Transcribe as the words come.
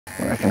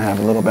where I can have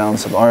a little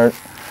balance of art,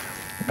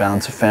 a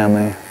balance of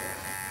family.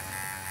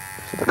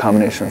 So the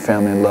combination of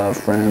family, love,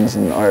 friends,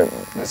 and art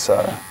is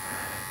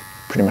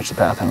pretty much the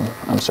path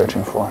I'm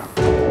searching for.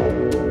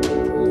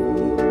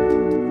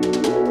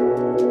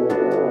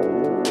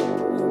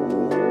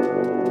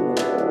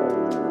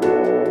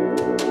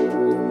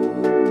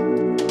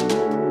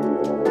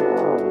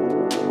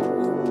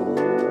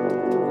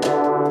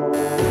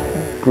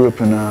 Grew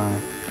up in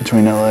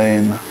between LA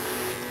and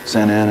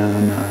Santa Ana,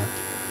 and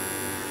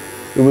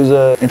it was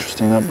an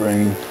interesting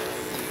upbringing.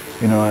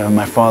 You know,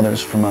 my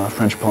father's from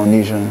French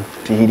Polynesia,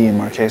 Tahiti and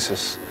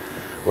Marquesas,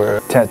 where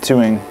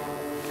tattooing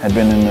had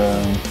been in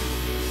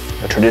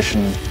the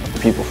tradition of the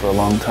people for a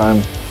long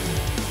time.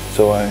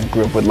 So I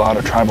grew up with a lot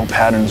of tribal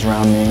patterns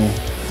around me,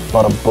 a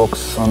lot of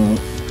books on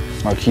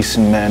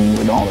Marquesan men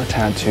with all their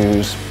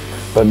tattoos.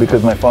 But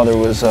because my father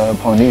was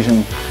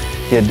Polynesian,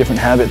 he had different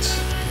habits.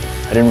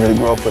 I didn't really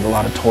grow up with a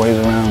lot of toys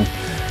around.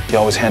 He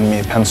always handed me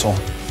a pencil.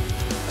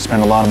 I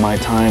spent a lot of my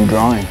time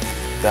drawing.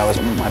 That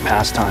was my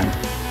pastime.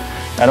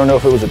 I don't know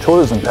if it was a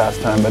tourism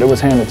pastime, but it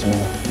was handed to me,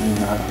 and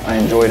I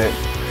enjoyed it.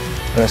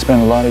 But I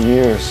spent a lot of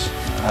years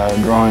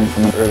drawing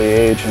from an early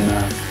age, and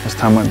as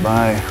time went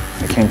by,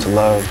 I came to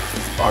love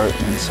art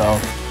in itself.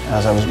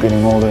 As I was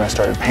getting older, I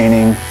started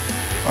painting.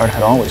 Art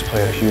had always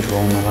played a huge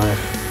role in my life.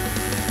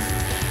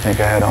 I think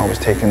I had always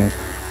taken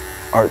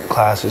art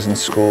classes in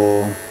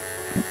school.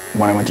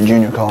 When I went to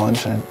junior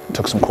college, I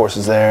took some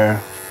courses there.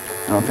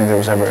 I don't think there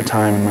was ever a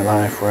time in my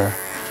life where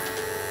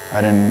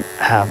I didn't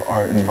have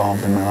art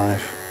involved in my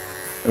life.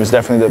 It was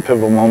definitely the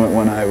pivotal moment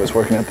when I was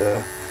working at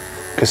the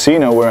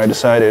casino where I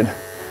decided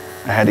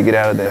I had to get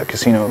out of the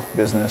casino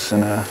business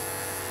and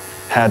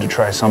had to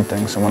try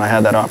something. So when I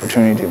had that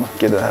opportunity to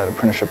get that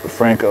apprenticeship with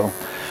Franco,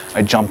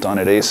 I jumped on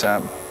it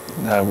ASAP.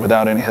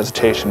 Without any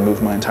hesitation,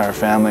 moved my entire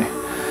family.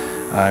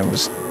 I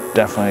was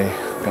definitely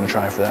going to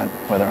try for that,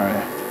 whether I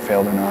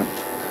failed or not.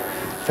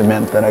 If it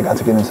meant that I got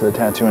to get into the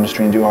tattoo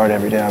industry and do art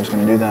every day, I was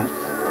going to do that.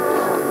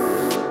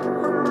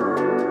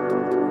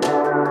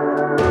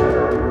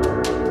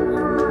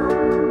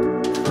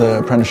 The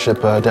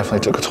apprenticeship definitely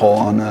took a toll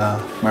on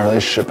my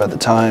relationship at the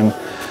time.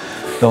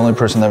 The only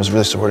person that was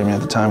really supporting me at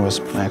the time was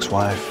my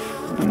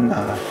ex-wife. And,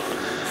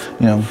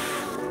 you know,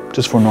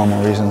 just for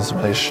normal reasons, the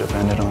relationship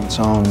ended on its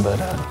own, but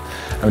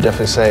I would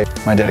definitely say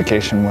my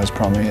dedication was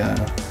probably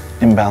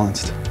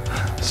imbalanced.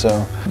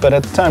 So, but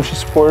at the time she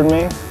supported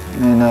me,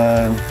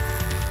 and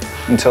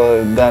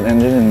until that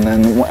ended, and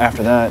then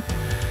after that,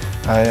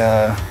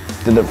 I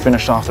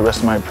finished off the rest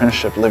of my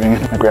apprenticeship living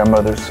in my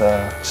grandmother's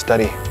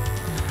study.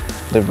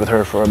 Lived with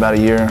her for about a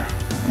year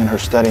in her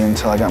study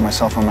until I got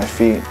myself on my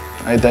feet.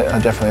 I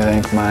definitely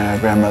thank my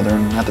grandmother,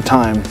 and at the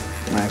time,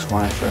 my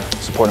ex-wife, for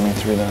supporting me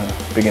through the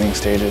beginning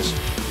stages.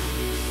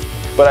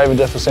 But I would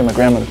definitely say my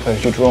grandmother played a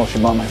huge role. She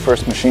bought my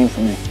first machine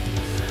for me.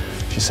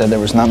 She said there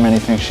was not many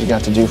things she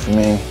got to do for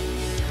me,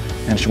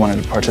 and she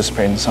wanted to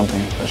participate in something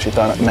that she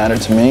thought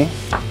mattered to me.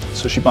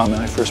 So she bought me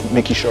my first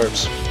Mickey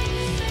Sharps,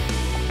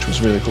 which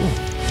was really cool.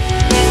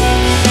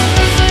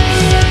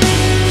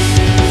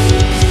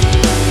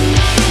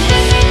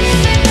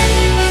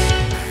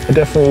 It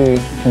definitely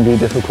can be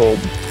difficult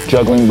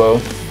juggling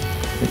both,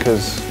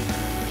 because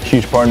a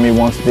huge part of me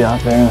wants to be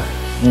out there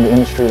in the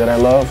industry that I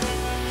love,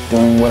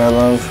 doing what I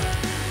love,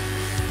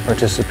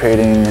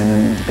 participating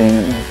and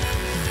being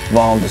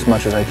involved as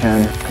much as I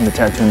can in the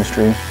tattoo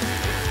industry,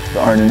 the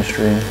art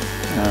industry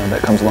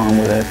that comes along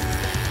with it,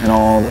 and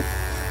all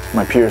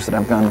my peers that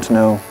I've gotten to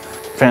know.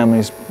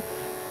 Family's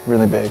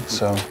really big,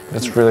 so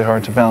it's really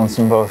hard to balance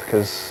them both,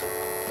 because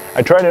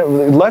I try to,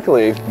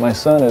 luckily my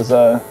son is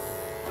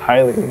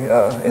highly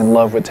in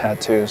love with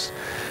tattoos,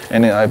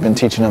 and I've been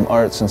teaching him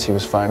art since he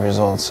was 5 years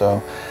old,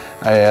 so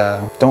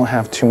I don't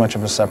have too much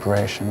of a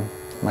separation.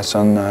 My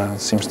son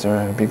seems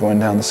to be going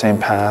down the same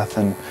path,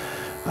 and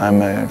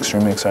I'm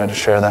extremely excited to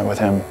share that with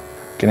him.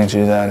 Getting to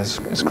do that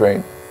is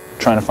great.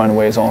 Trying to find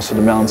ways also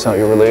to balance out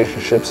your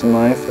relationships in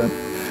life,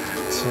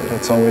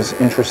 it's always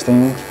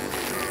interesting,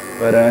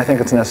 but I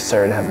think it's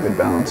necessary to have a good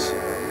balance.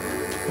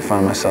 I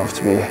find myself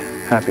to be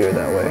happier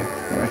that way,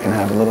 where I can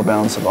have a little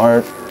balance of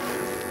art,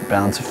 a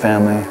balance of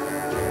family.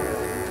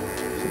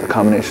 The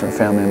combination of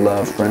family,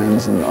 love,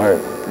 friends, and art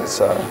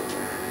is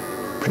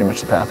pretty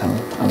much the path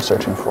I'm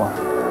searching for.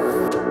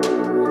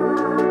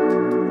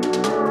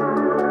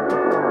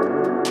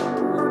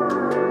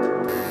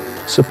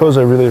 Suppose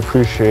I really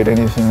appreciate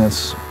anything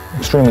that's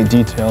extremely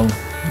detailed,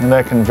 and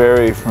that can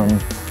vary from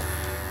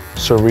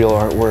surreal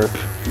artwork,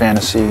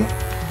 fantasy,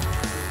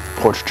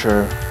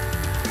 portraiture.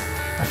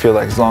 I feel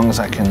like as long as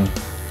I can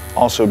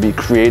also be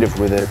creative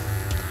with it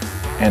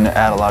and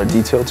add a lot of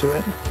detail to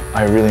it,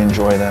 I really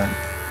enjoy that.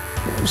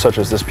 Such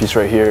as this piece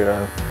right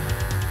here,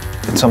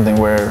 it's something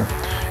where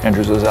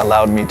Andrews has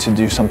allowed me to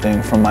do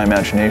something from my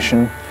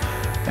imagination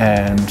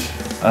and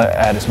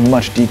add as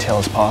much detail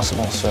as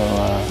possible, so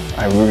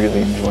I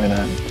really enjoy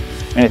that.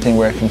 Anything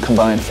where I can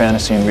combine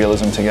fantasy and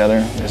realism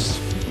together is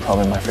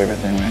probably my favorite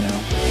thing right now.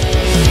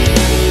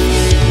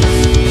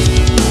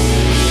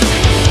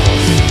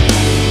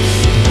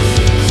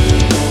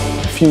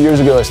 few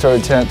years ago I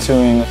started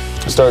tattooing.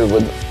 I started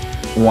with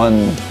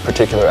one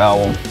particular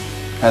owl.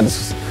 I had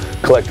this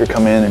collector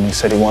come in and he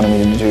said he wanted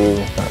me to do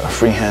a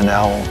freehand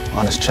owl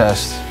on his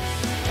chest.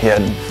 He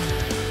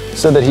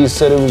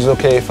said it was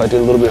okay if I did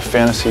a little bit of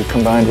fantasy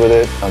combined with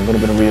it, a little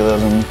bit of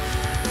realism.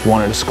 He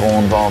wanted a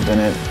skull involved in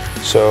it.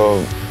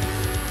 So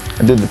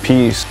I did the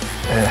piece.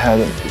 It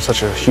had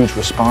such a huge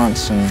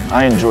response and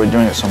I enjoyed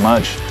doing it so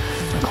much.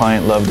 My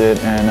client loved it,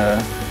 and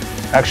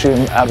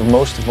actually out of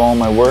most of all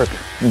my work,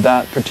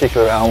 that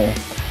particular owl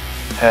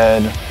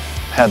had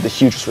the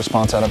hugest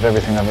response out of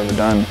everything I've ever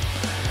done.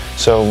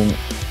 So,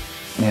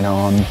 you know,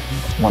 on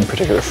one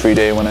particular free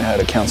day when I had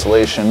a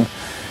cancellation,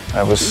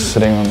 I was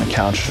sitting on the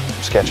couch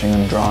sketching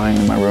and drawing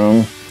in my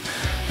room,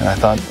 and I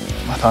thought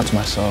to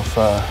myself,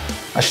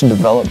 I should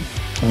develop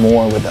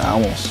more with the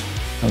owls.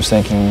 I was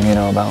thinking, you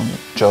know, about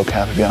Joe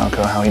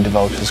Capobianco, how he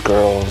developed his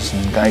girls,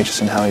 and Guy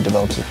Aitchison, how he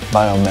developed his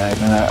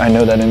biomag. And I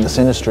know that in this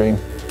industry,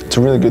 it's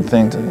a really good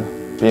thing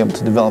to be able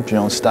to develop your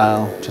own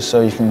style, just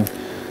so you can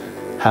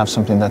have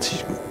something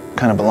that's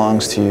kind of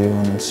belongs to you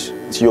and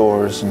it's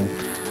yours. And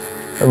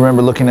I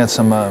remember looking at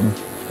some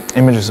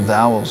images of the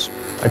owls.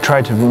 I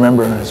tried to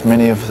remember as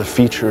many of the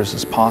features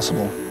as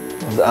possible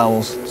of the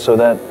owls so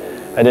that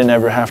I didn't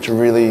ever have to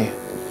really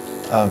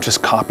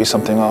just copy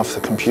something off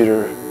the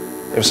computer.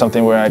 It was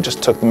something where I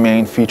just took the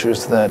main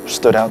features that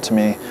stood out to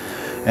me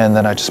and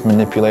then I just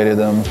manipulated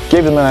them,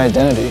 gave them an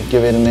identity,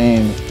 gave it a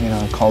name. You know,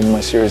 I called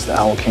my series the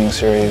Owl King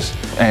series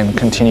and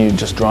continued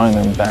just drawing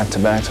them back to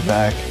back to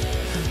back.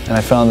 And I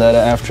found that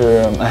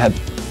after I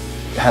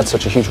had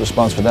such a huge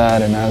response for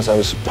that, and as I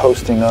was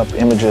posting up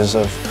images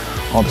of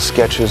all the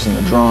sketches and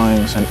the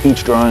drawings, and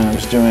each drawing I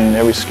was doing,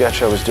 every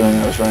sketch I was doing,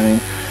 I was writing,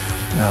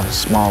 you know,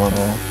 small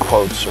little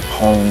quotes or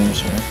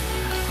poems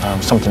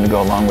or something to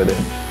go along with it.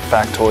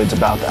 Factoids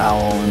about the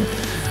owl, and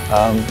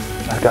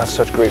I got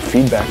such great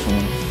feedback from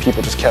them.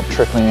 People just kept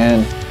trickling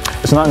in.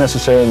 It's not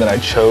necessarily that I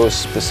chose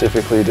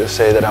specifically to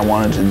say that I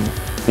wanted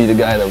to be the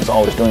guy that was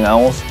always doing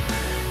owls.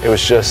 It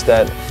was just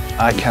that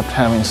I kept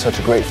having such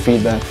a great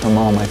feedback from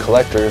all my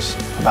collectors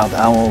about the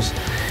owls,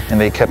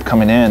 and they kept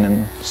coming in,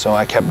 and so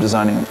I kept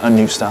designing a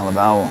new style of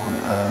owl,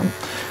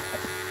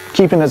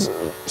 keeping it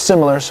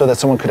similar so that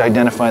someone could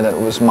identify that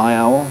it was my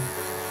owl.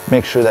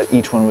 Make sure that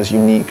each one was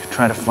unique,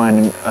 try to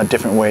find a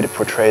different way to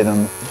portray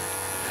them.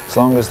 As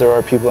long as there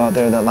are people out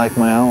there that like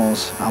my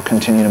owls, I'll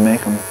continue to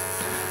make them.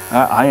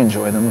 I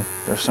enjoy them.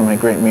 There's so many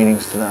great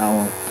meanings to the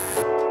owl.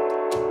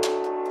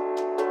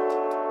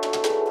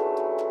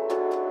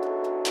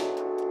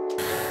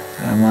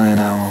 Am I an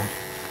owl?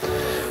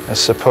 I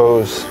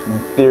suppose, in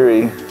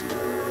theory,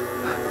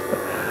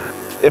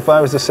 if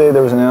I was to say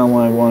there was an animal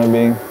I'd want to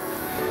be,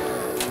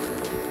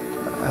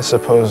 I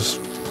suppose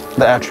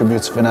the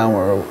attributes of an owl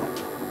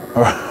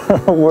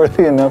are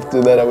worthy enough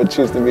that I would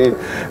choose to be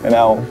an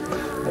owl,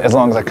 as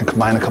long as I can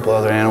combine a couple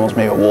other animals,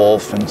 maybe a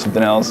wolf and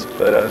something else.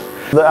 But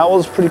the owl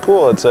is pretty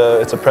cool. It's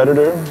a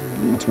predator.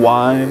 It's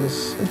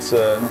wise. It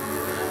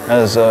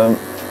has a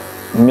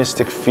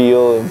mystic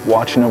feel of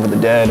watching over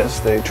the dead as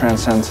they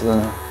transcend to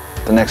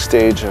the next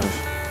stage of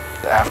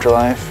the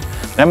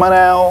afterlife. Am I an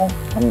owl?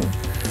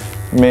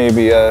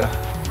 Maybe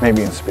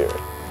in spirit.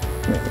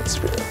 Maybe in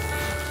spirit.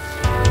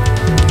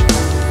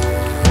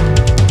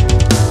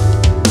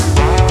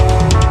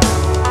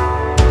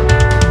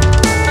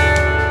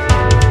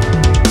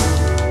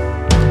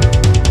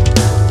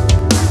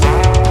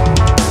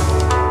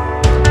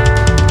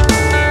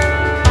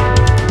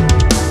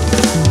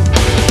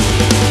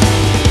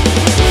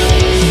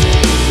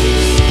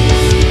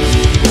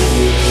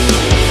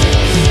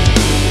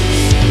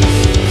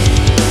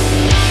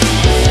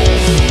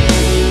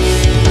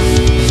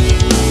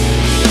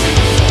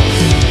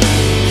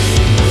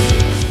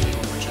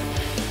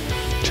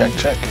 Check,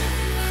 check,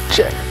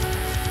 check,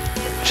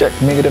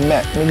 check, make it a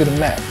map, make it a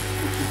map.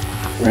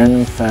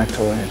 Random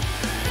factoid.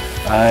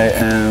 I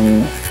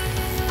am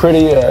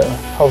pretty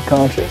health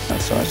conscious, and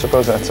so I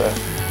suppose that's an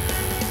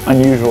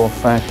unusual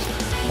fact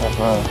of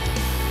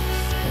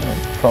you know,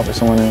 probably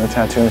someone in the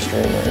tattoo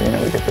industry where, you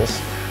know, we get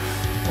this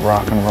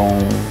rock and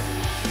roll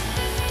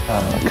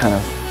kind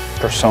of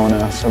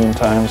persona.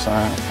 Sometimes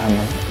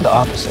I'm the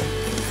opposite.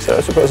 So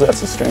I suppose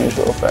that's a strange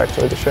little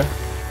factoid to share.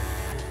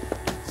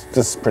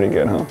 This is pretty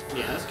good, huh?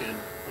 Yeah, that's good.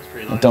 That's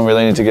pretty nice. Don't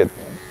really need to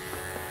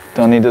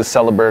don't need to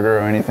sell a burger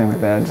or anything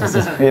like that.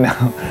 Just, you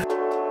know.